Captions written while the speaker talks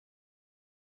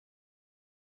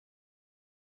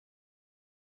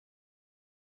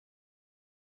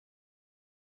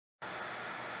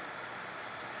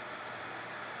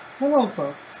Hello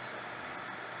folks,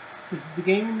 this is the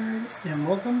Gamer Nerd and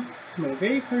welcome to my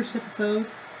very first episode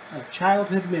of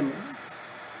Childhood Memories.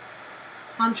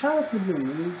 On Childhood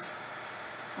Memories,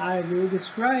 I will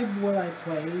describe what I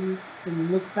played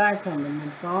and look back on them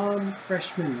with fond,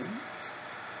 fresh memories.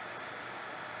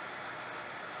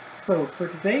 So for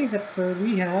today's episode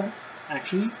we have,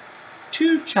 actually,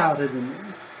 two childhood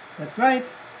memories. That's right,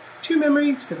 two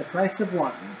memories for the price of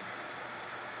one.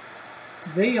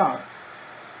 They are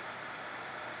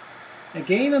a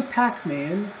game of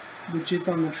Pac-Man, which is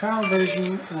on the trial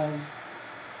version of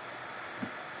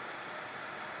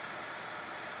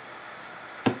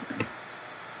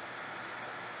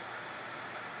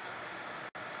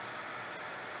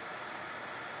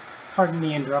pardon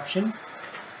the interruption.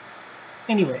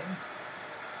 Anyway,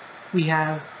 we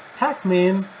have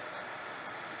Pac-Man,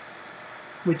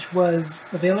 which was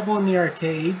available in the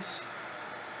arcades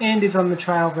and is on the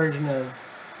trial version of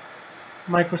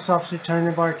Microsoft's Return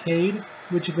of Arcade,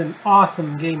 which is an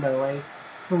awesome game, by the way,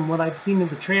 from what I've seen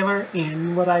of the trailer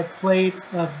and what I've played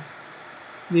of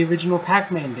the original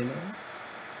Pac-Man demo.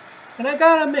 And I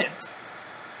gotta admit,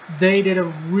 they did a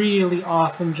really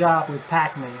awesome job with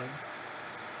Pac-Man.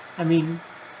 I mean,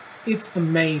 it's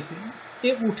amazing.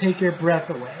 It will take your breath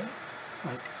away.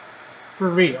 Like, for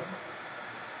real.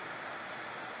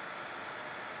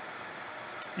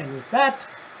 And with that,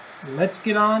 let's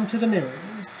get on to the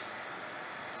memories.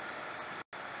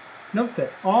 Note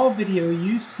that all video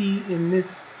you see in this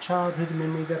Childhood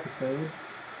Memories episode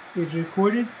is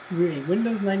recorded through a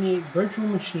Windows 98 virtual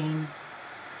machine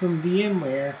from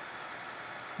VMware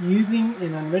using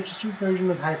an unregistered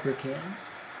version of HyperCam.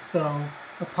 So,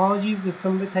 apologies if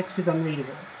some of the text is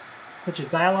unreadable, such as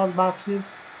dialog boxes,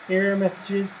 error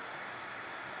messages,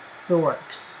 the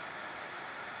works.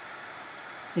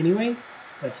 Anyway,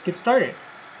 let's get started.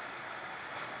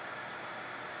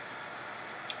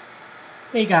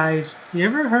 Hey guys, you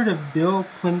ever heard of Bill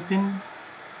Plympton?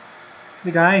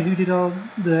 The guy who did all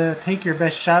the Take Your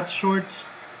Best Shots shorts?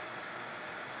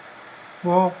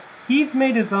 Well, he's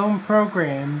made his own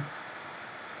program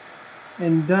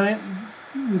and done it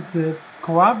with the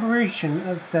cooperation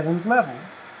of 7th Level.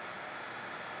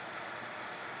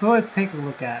 So let's take a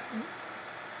look at it.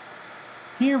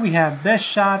 Here we have Best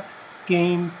Shot,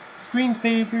 games,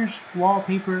 screensavers,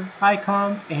 wallpaper,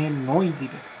 icons, and noisy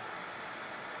bits.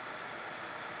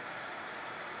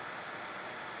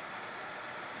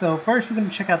 So first we're going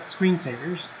to check out the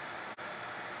screensavers.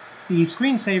 The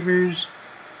screensavers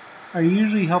are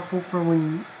usually helpful for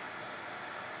when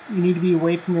you need to be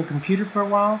away from your computer for a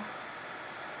while.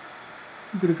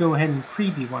 I'm going to go ahead and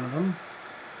preview one of them.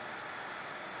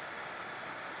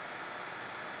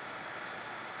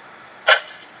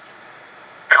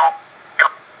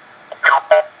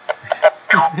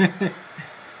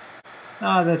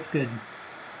 Oh, that's good.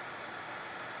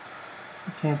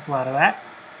 Cancel out of that.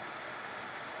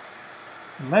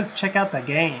 And let's check out the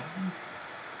games.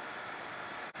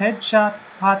 Headshot,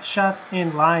 Hotshot,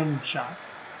 and Line Shot.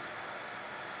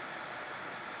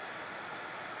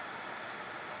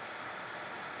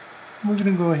 We're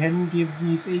going to go ahead and give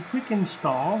these a quick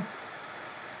install.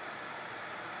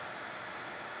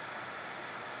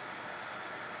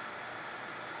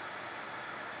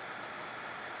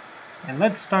 And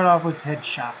let's start off with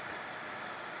Headshot.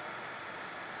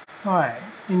 Alright,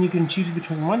 and you can choose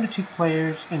between 1 to 2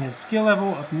 players and a skill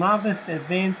level of Novice,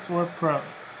 Advanced, or Pro.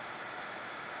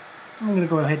 I'm going to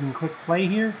go ahead and click play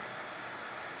here.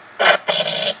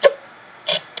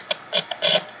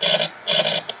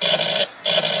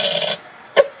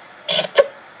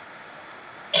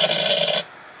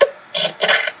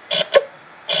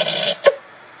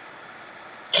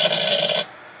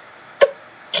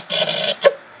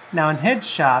 Now in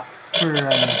Headshot, for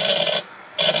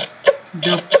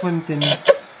Bill Plympton's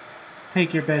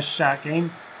Take Your Best Shot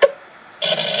game,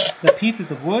 the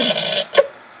pieces of wood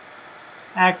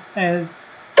act as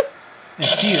a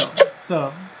shield.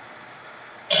 So,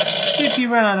 if you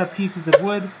run out of pieces of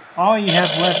wood, all you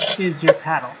have left is your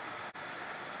paddle,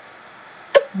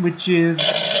 which is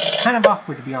kind of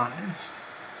awkward, to be honest.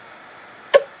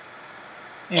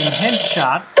 And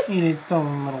Headshot, in its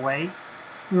own little way,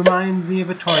 reminds me of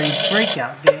Atari's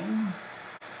Breakout game.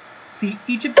 See,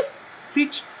 each of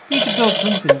Bill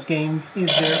Plympton's games is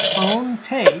their own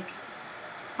take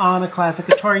on a classic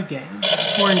Atari game.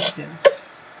 For instance,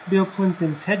 Bill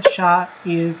Plympton's Headshot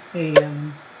is a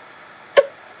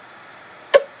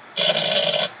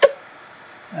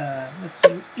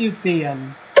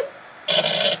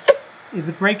it's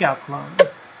a Breakout clone. Oh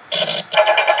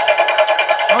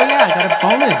yeah, I got a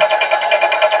bonus.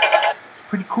 It's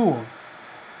pretty cool.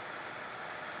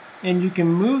 And you can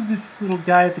move this little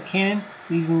guy at the cannon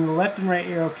using the left and right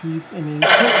arrow keys and then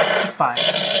click to fire.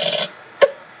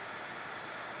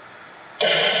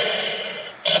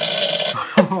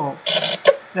 Oh,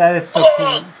 that is so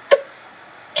cool.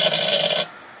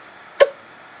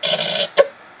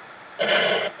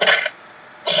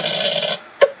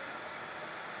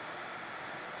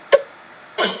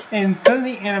 And some of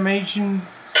the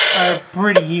animations are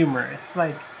pretty humorous.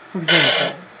 Like, for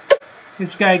example,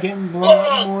 this guy getting blown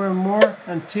up more and more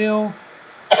until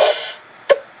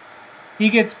he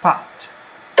gets popped.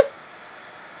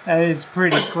 That is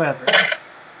pretty clever.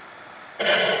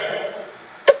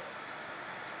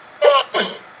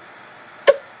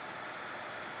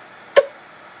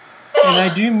 And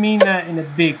I do mean that in a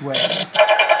big way.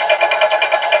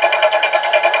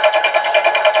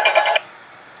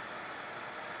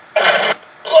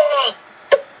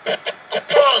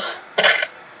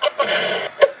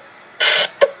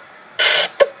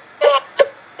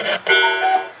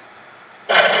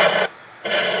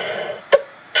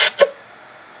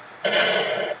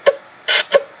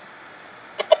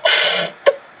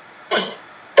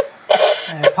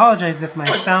 I apologize if my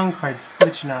sound card's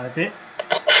glitching out a bit.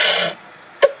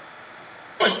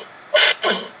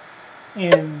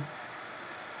 And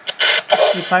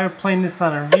if I were playing this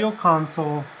on a real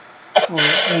console or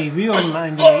a real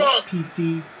 98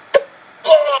 PC,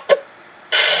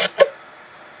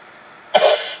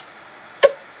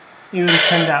 it would have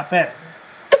turned out better.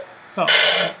 So,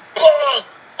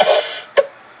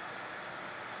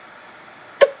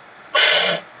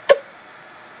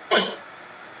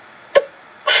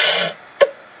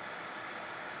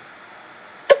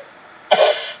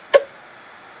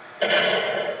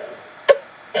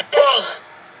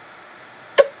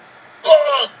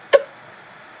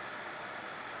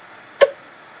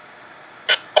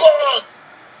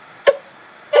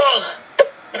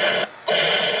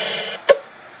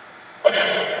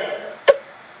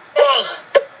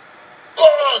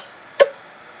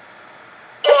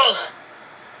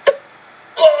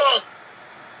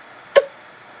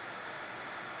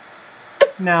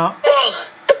 now,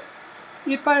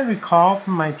 if I recall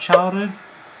from my childhood,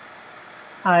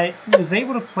 I was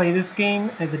able to play this game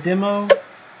as a demo,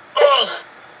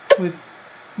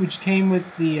 which came with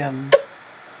the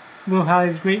Little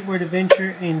Holly's Great Word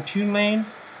Adventure and Toonland.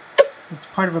 It's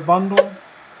part of a bundle.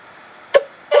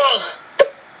 Oh,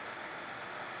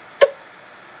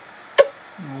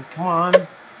 come on.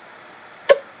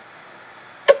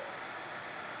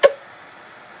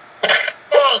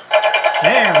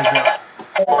 There we go.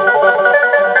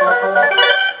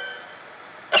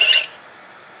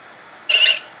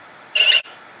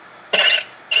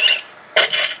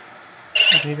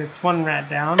 Okay, that's one rat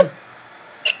down.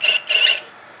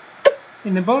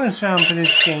 In the bonus round for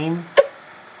this game,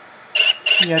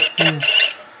 you have to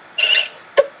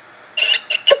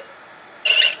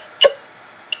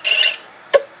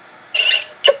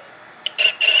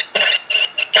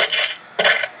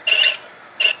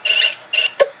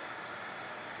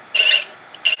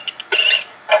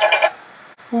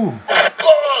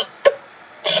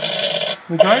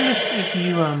regardless if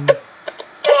you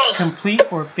complete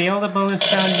or fail the bonus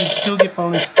round, you still get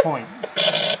bonus points,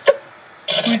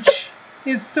 which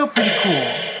is still pretty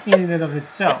cool in and of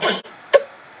itself.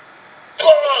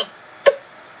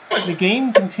 The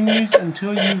game continues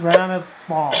until you run out of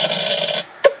balls.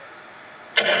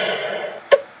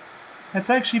 That's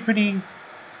actually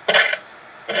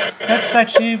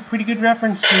a pretty good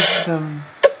reference to some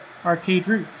arcade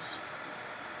roots.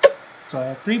 So I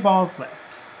have 3 balls left.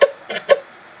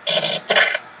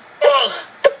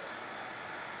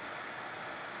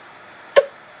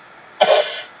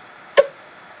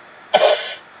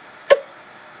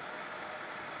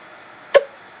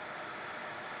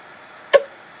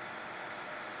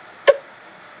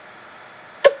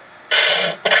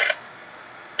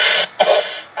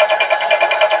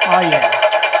 Oh yeah.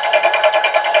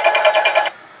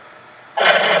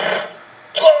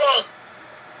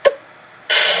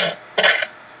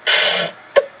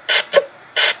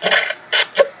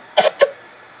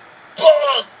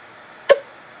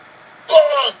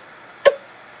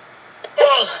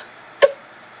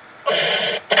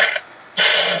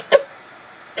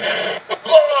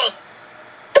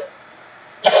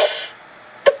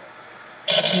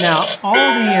 Now, all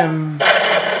the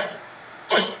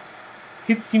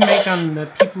hits you make on the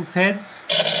people's heads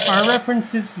are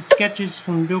references to sketches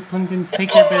from Bill Clinton's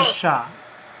Take Your Best Shot.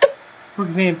 For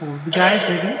example, the guy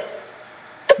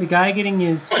getting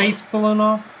his face blown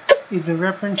off is a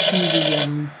reference to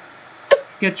the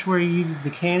sketch where he uses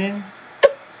the cannon.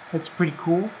 That's pretty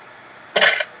cool.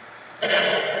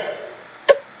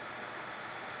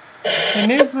 And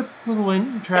there's this little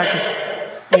interactive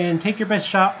And Take Your Best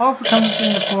Shot also comes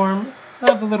in the form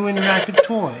of a little interactive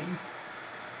toy.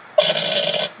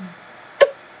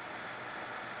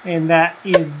 And that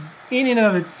is, in and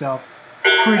of itself,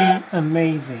 pretty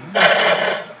amazing.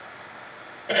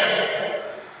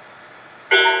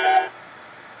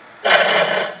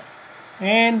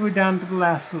 And we're down to the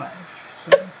last life,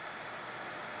 so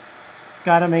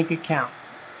gotta make it count.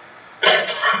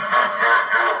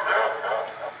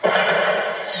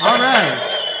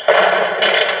 Alright.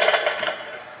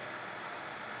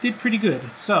 Did pretty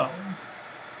good, so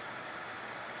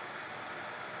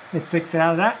let's exit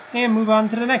out of that and move on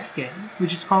to the next game,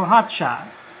 which is called Hot Shot.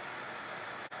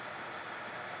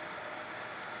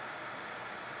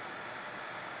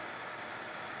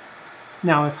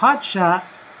 Now with Hot Shot,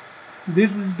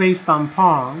 this is based on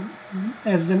Pong,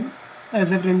 as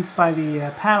evidenced by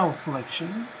the paddle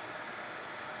selection.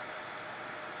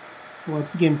 So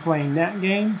let's begin playing that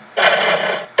game.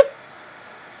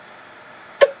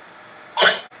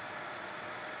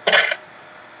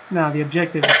 Now the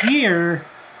objective here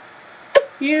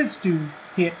is to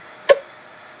hit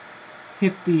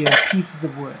the pieces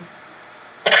of wood.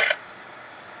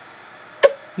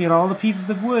 Hit all the pieces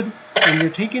of wood, and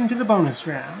you're taken to the bonus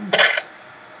round.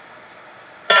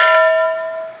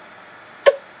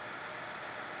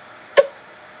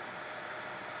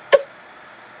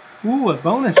 Ooh, a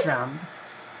bonus round.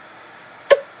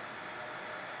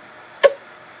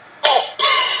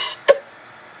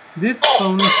 This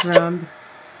bonus round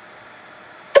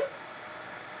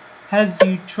has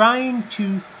you trying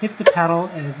to hit the paddle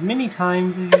as many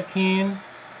times as you can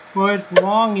for as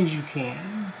long as you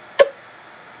can.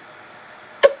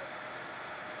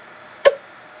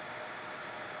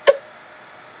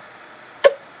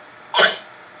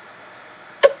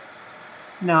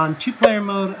 Now in 2-player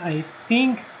mode, I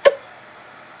think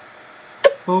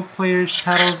both players'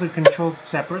 paddles are controlled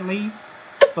separately,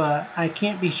 but I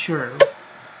can't be sure.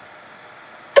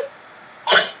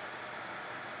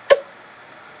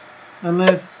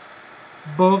 Unless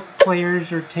both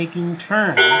players are taking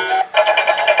turns.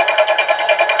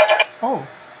 Oh.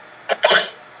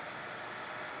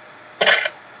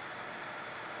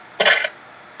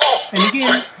 And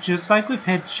again, just like with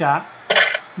Headshot,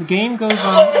 the game goes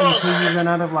on until you run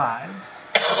out of lives.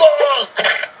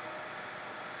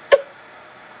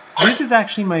 This is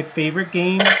actually my favorite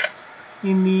game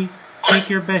in the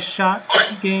Take Your Best Shot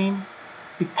game,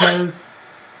 because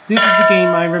this is the game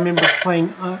I remember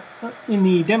playing in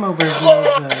the demo version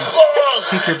of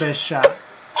Take Your Best Shot.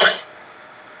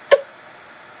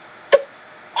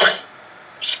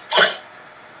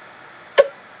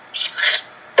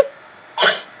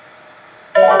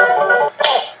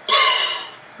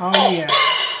 Oh yeah.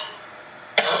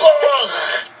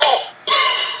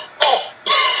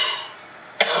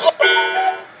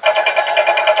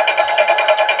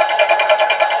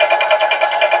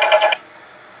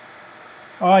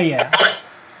 Oh yeah.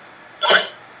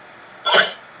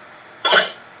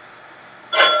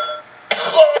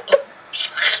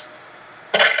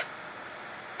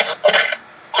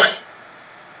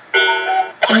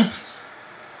 Oops.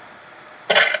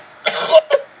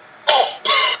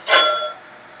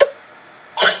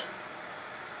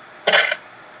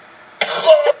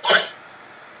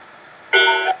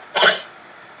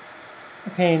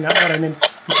 Okay, not what I meant to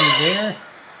do there.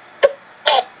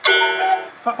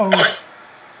 Uh-oh.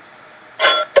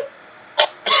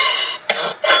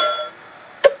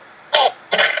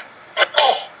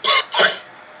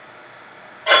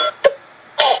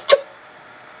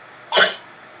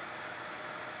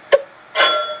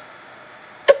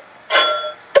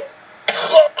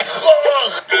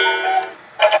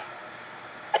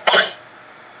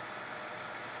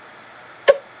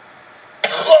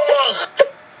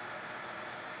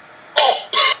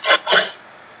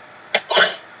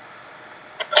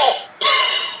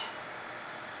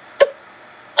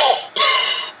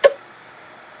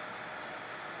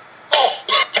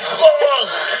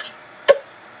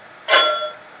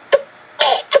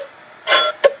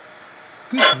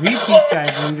 Good grief, these guys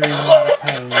are enduring a lot of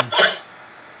pain.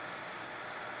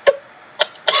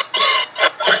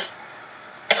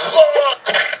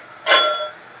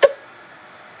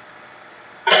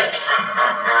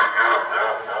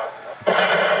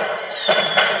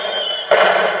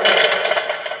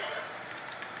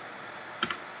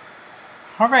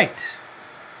 Alright.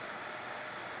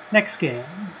 Next game.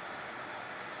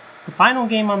 The final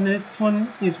game on this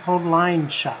one is called Line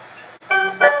Shot.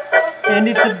 And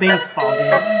it's a baseball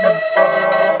game.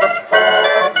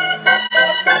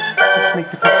 Let's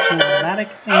make the pitching automatic,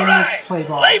 and let's play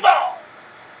ball. Play ball!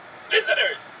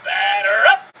 Visitors, batter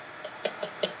up!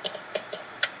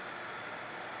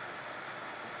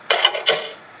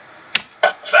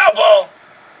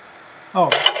 Oh.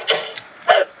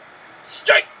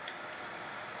 Strike!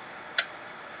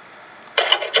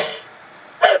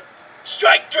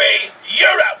 Strike three,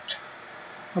 you're out!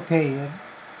 Okay.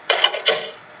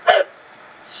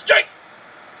 Strike!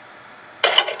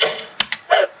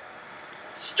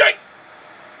 Strike!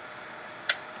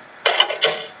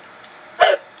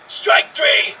 Strike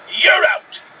three, you're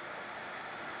out!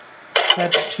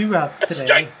 That's 2 outs today.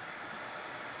 Strike!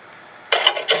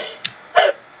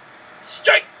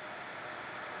 Strike!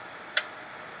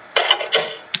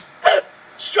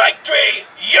 Strike three,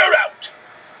 you're out!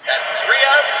 That's 3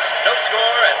 outs, no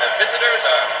score, and the visitors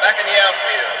are back in the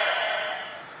outfield.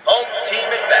 Home team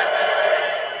at bat.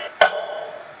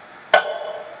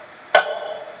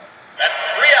 That's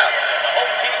 3 outs, and the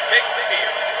home team takes the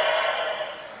field.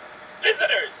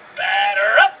 Visitors,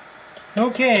 batter up!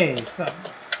 Okay, so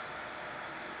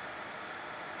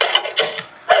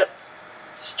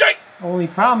Strike! only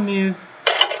problem is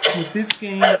with this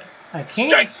game, I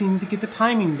can't seem to get the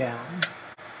timing down.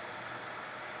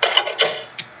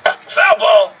 Foul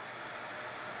ball!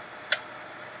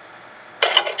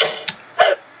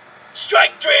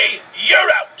 Strike three,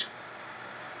 you're out!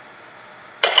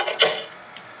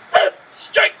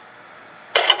 Strike!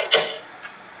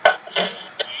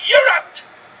 You're out!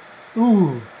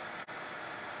 Ooh.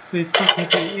 So you're supposed to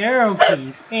hit the arrow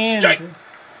keys and Strike.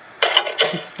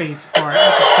 the space bar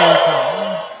at the same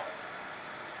time.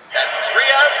 That's 3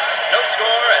 outs, no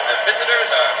score, and the visitors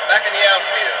are back in the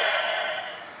outfield.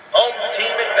 Home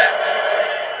team at bat.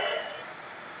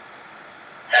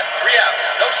 That's 3 outs,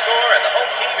 no score, and the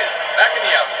home team is back in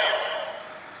the outfield.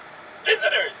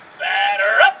 Visitors,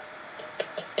 batter up!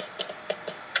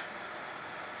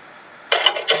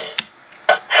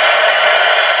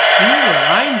 Ooh, a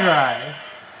line drive.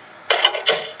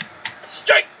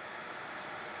 Strike!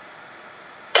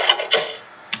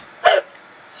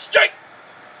 Strike!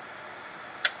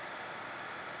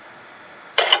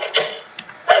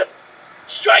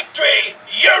 Strike three,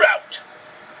 you're out!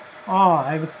 Oh,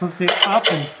 I was supposed to hit up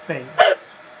in space.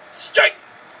 Strike!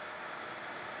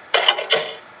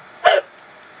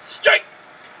 Strike!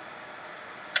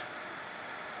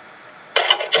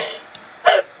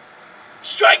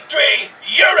 Strike three,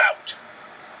 you're out!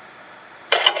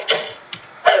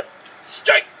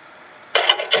 Strike!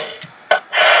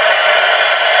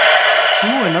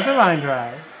 Ooh, another line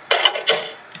drive.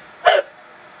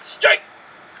 Strike!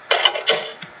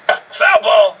 Foul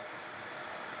ball!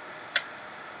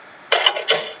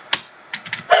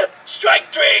 Strike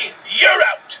three, you're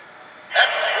out!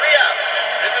 That's 3 outs, and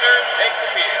visitors take the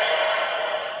field.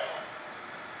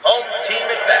 Home team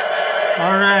at bat.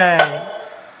 Alright.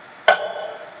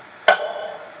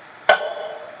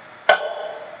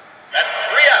 That's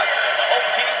 3 outs, and the home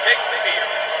team takes the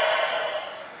field.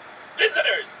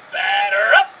 Visitors, batter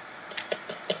up!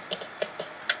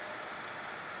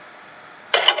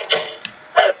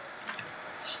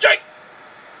 Strike!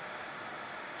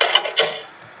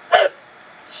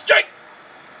 Strike!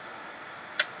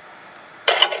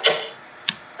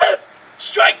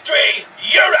 Strike three,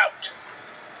 you're out!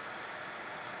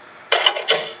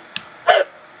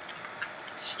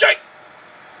 Strike!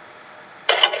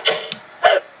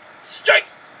 Strike!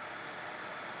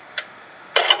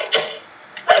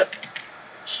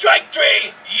 Strike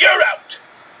three, you're out!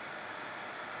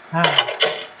 Ah.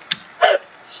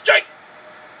 Strike!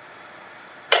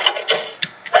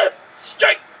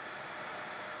 Strike!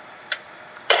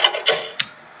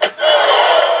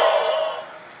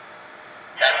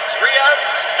 That's 3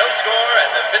 outs, no score,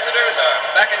 and the visitors are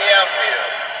back in the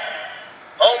outfield.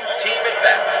 Home team at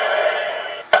bat.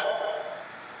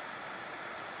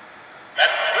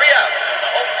 That's 3 outs, and the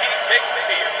home team takes the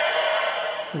field.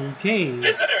 Okay.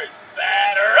 Visitors,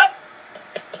 batter up!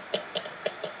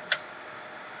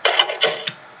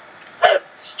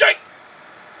 Strike!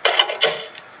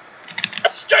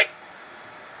 Strike!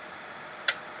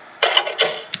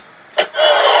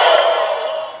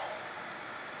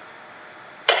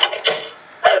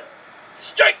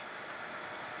 Strike!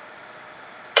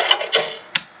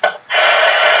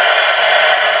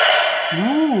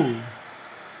 Ooh.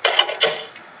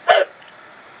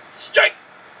 Strike!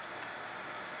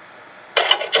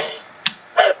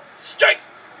 Strike!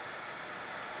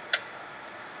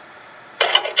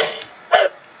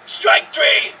 Strike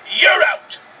three, you're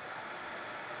out!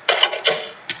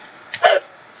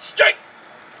 Strike!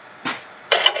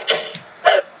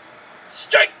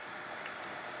 Strike!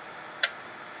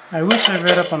 I wish I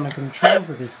read up on the controls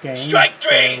of this game. Strike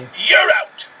three, so- you're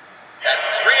out! That's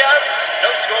 3 outs, no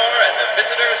score, and the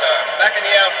visitors are back in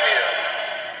the outfield.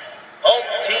 Home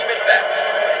team at bat.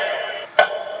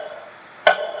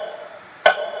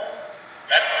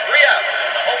 That's 3 outs,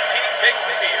 and the home team takes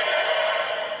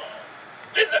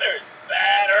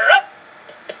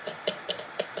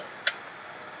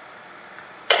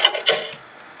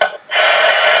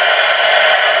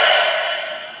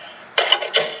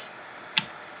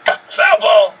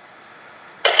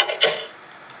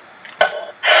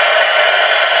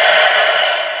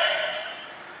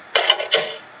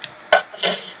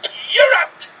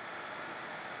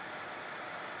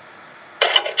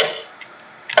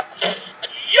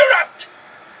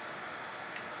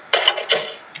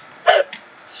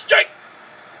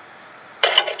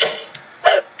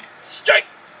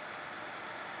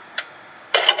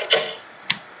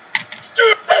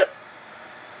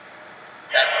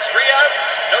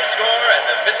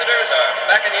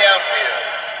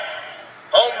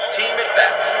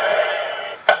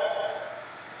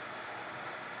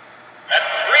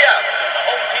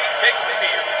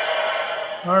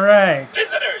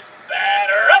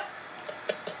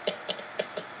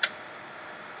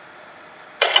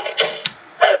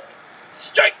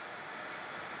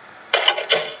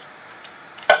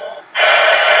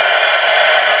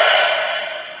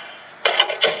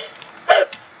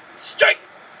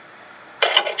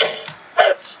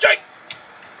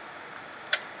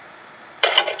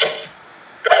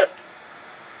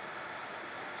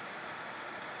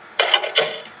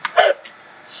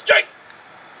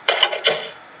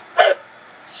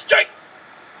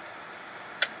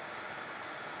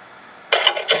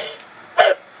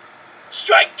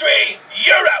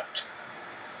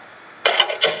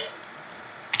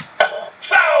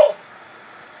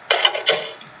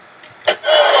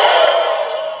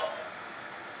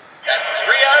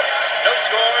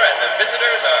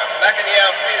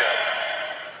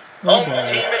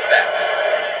back.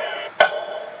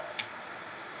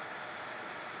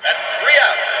 That's 3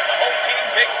 outs, and the home team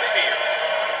takes the field.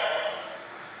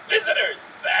 Visitors,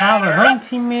 How the batter home up.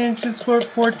 team managed to score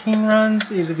 14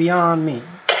 runs is beyond me.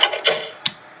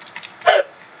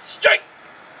 Strike.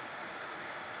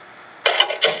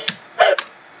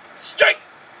 Strike.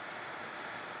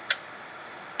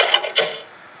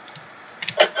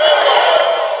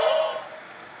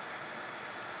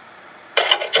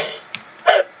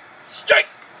 Strike.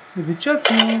 Is it just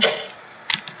me?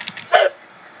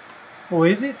 Or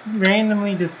is it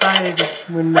randomly decided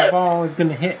when the ball is going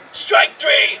to hit? Strike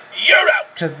 3. You're out.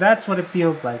 Because that's what it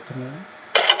feels like to me.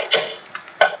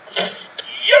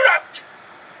 You're out.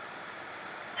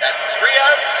 That's 3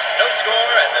 outs, no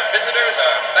score, and the visitors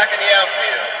are back in the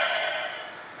outfield.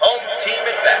 Home team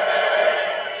at bat.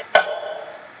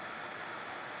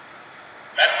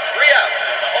 That's 3 outs,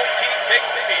 and the home team takes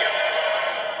the field.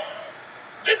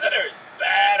 Visitors,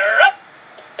 batter up.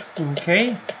 Okay,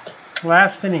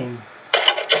 last inning.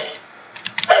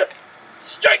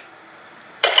 Strike.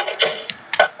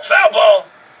 Foul ball.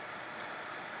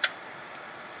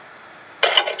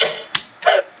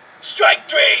 Strike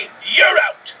 3. You're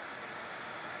out.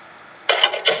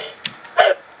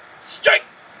 Strike.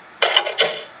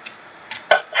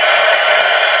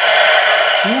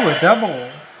 Ooh, a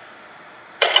double.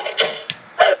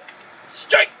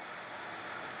 Strike.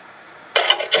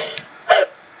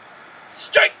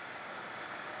 Strike.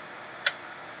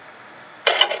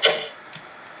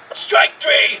 Strike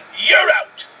 3. You're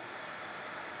out.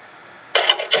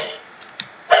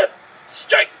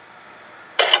 Strike.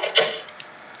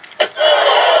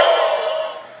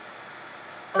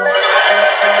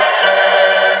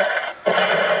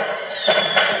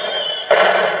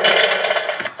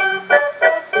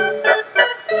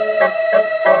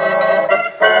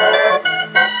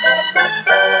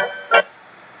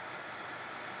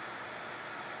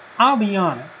 I'll be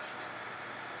honest.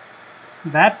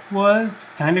 That was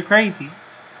kind of crazy.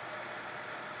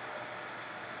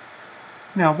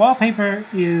 Now, wallpaper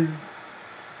is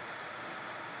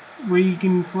where you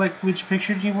can select which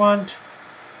pictures you want,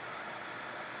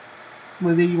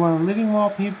 whether you want a living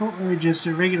wallpaper or just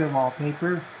a regular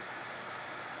wallpaper.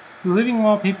 The living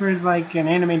wallpaper is like an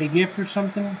animated GIF or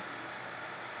something.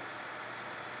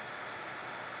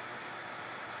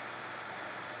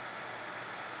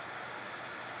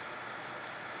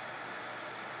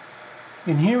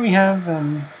 And here we have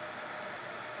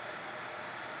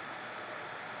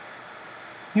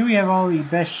all the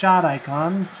best shot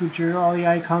icons, which are all the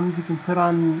icons you can put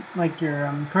on like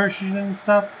your cursors and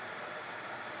stuff.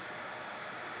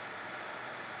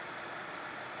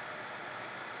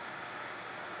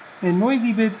 And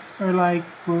noisy bits are like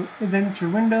for events for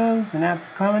Windows and app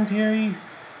commentary.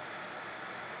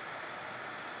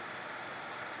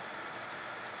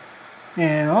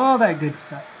 And all that good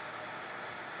stuff.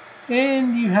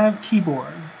 And you have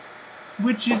keyboard,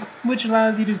 which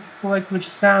allows you to select which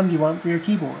sound you want for your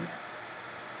keyboard.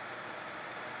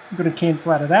 I'm going to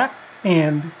cancel out of that,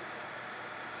 and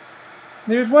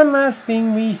there's one last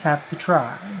thing we have to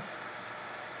try.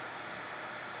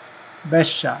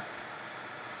 Best shot.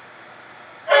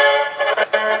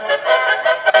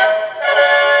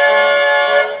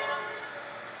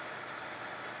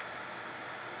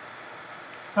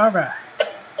 Alright.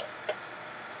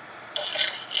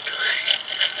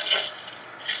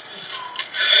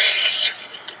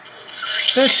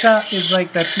 Best shot is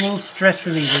like that little stress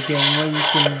reliever game where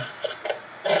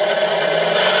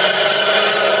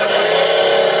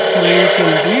you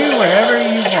can do whatever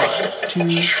you want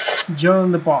to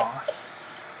join the boss.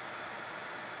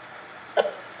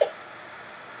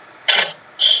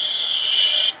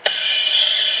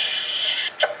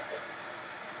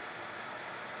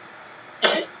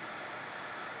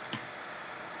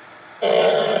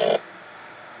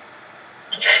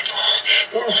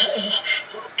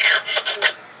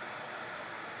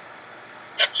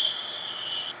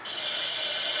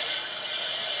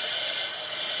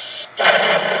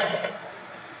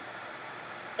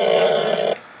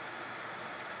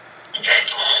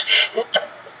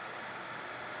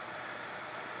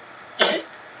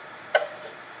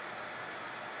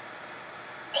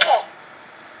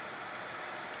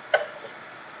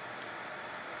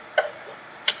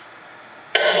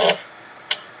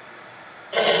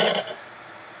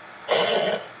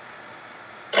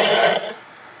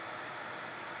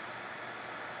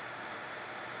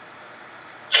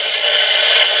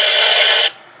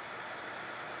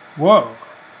 Whoa.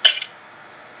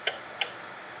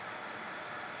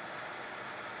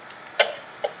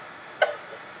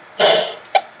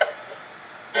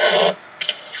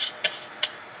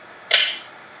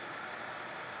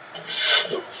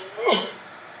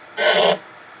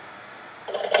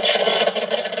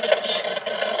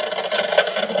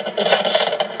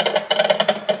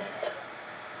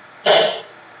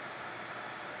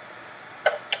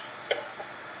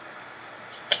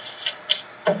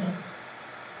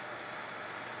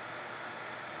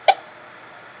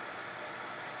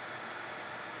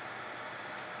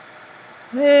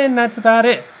 And that's about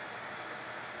it.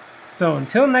 So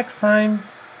until next time,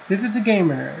 this is the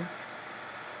Gamer Nerd,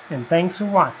 and thanks for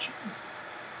watching.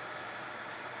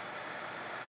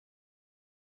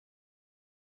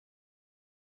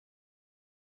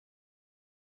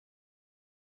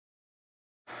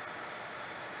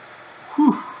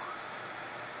 Whew.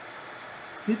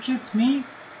 Is it just me,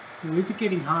 or is it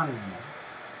getting hot in here?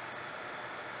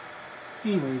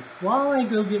 Anyways, while I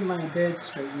go get my bed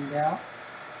straightened out,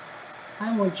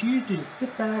 I want you to just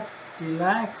sit back,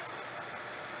 relax,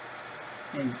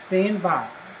 and stand by.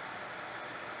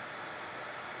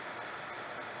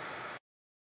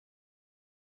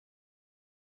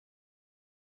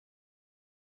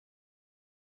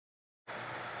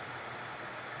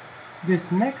 This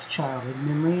next childhood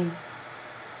memory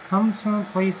comes from a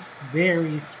place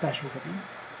very special to me,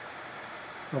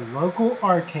 the local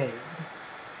arcade.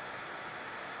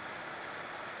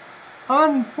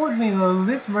 Unfortunately though,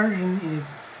 this version is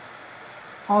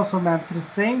also mapped to the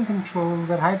same controls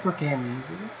that Hypercam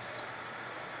uses,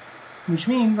 which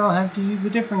means I'll have to use a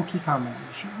different key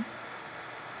combination.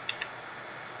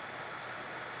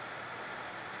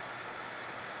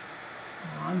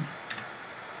 Come on.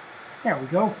 There we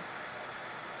go.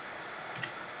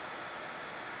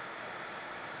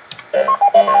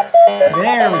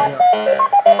 There we go.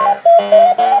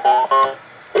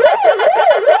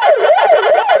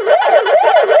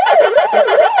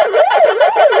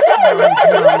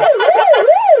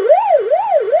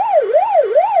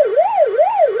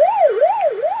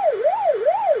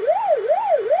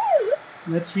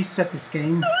 Let's reset this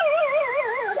game.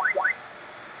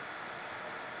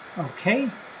 Okay.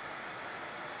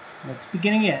 Let's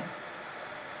begin again.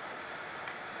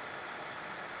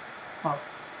 Oh.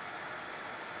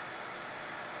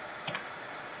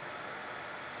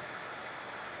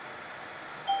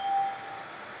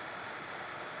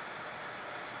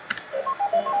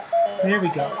 There we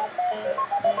go.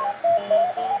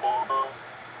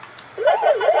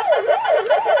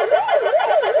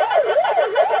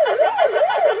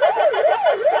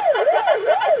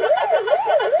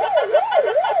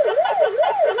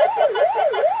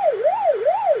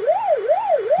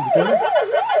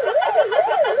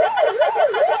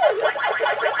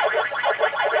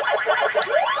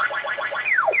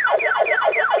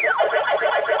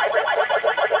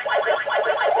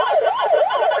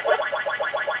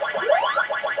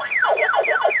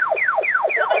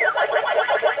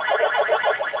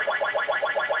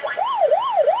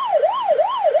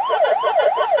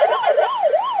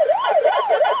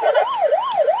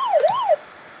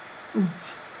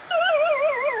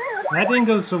 That didn't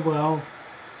go so well.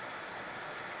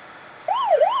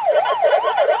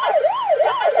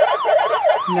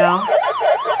 Now,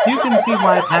 you can see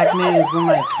why Pac-Man is one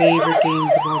of my favorite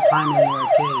games of all time in the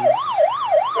arcades.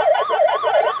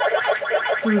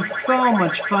 It was so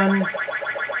much fun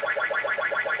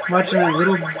watching that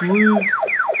little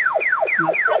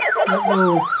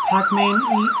Pac-Man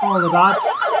eat all the dots.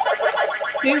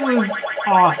 It was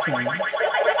awesome.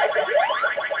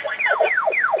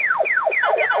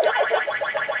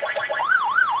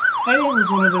 And it was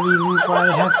one of the reasons why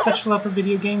I have such love for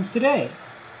video games today.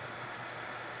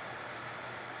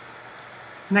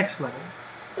 Next level.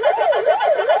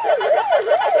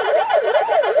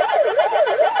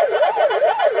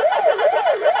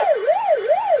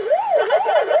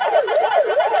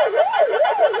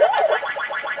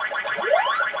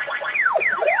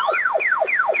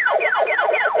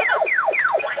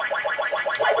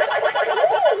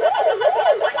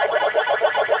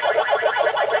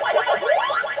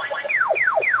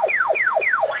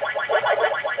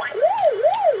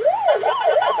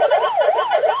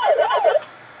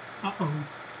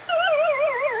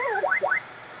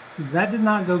 That did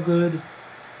not go good.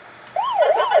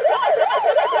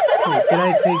 Wait, did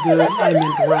I say good? I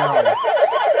meant well.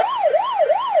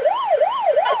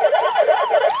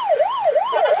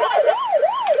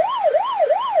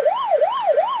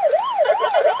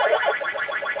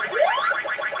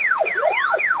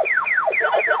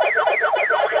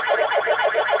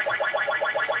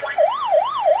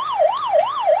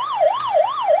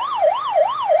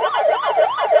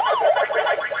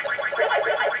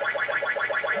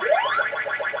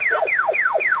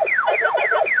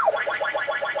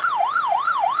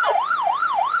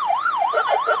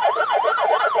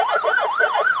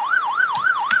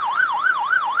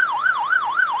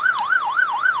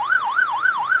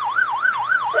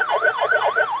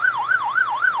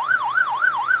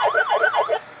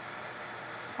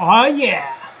 Oh yeah!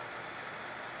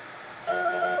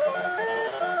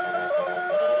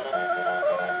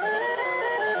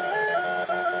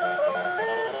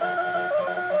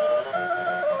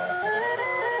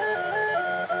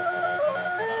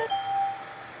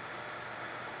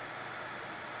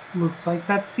 Looks like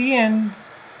that's the end.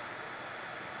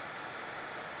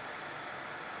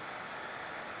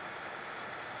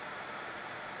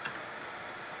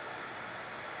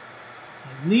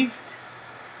 At least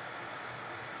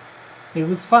it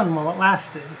was fun while it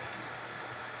lasted.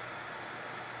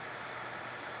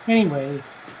 Anyway,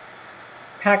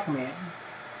 Pac-Man,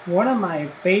 one of my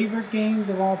favorite games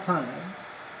of all time.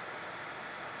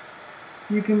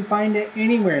 You can find it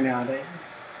anywhere nowadays.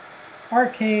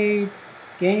 Arcades,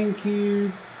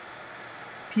 GameCube,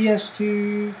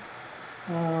 PS2,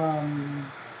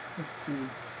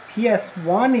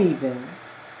 PS1 even.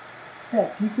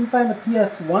 Heck, you can find the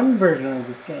PS1 version of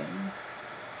this game.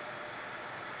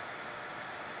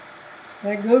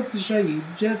 That goes to show you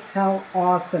just how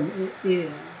awesome it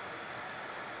is.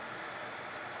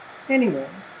 Anyway,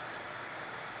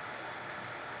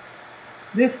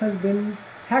 this has been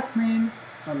Pac-Man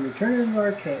on Return to the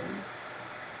Arcade.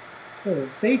 So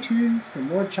stay tuned for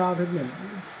more childhood memories.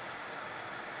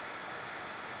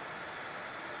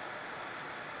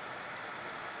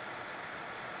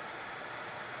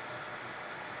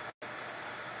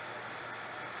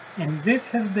 And this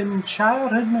has been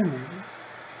Childhood Memories.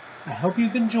 I hope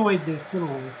you've enjoyed this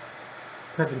little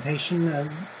presentation of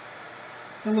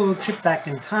a little trip back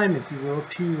in time, if you will,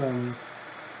 to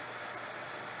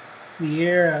the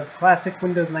era of classic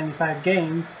Windows 95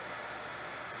 games.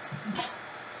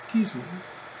 Excuse me.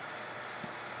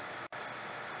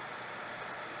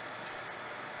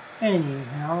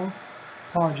 Anyhow,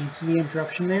 apologies for the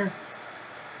interruption there.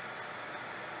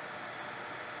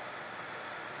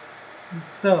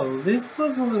 So, this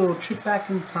was a little trip back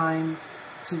in time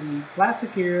to the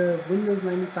classic era of Windows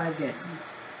 95 games.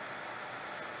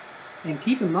 And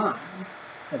keep in mind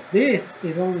that this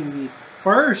is only the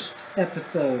first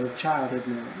episode of Childhood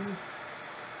Memories.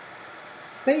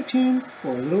 Stay tuned for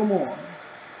a little more.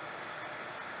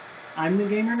 I'm the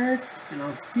Gamer Nerd, and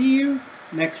I'll see you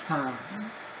next time.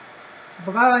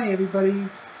 Bye-bye, everybody.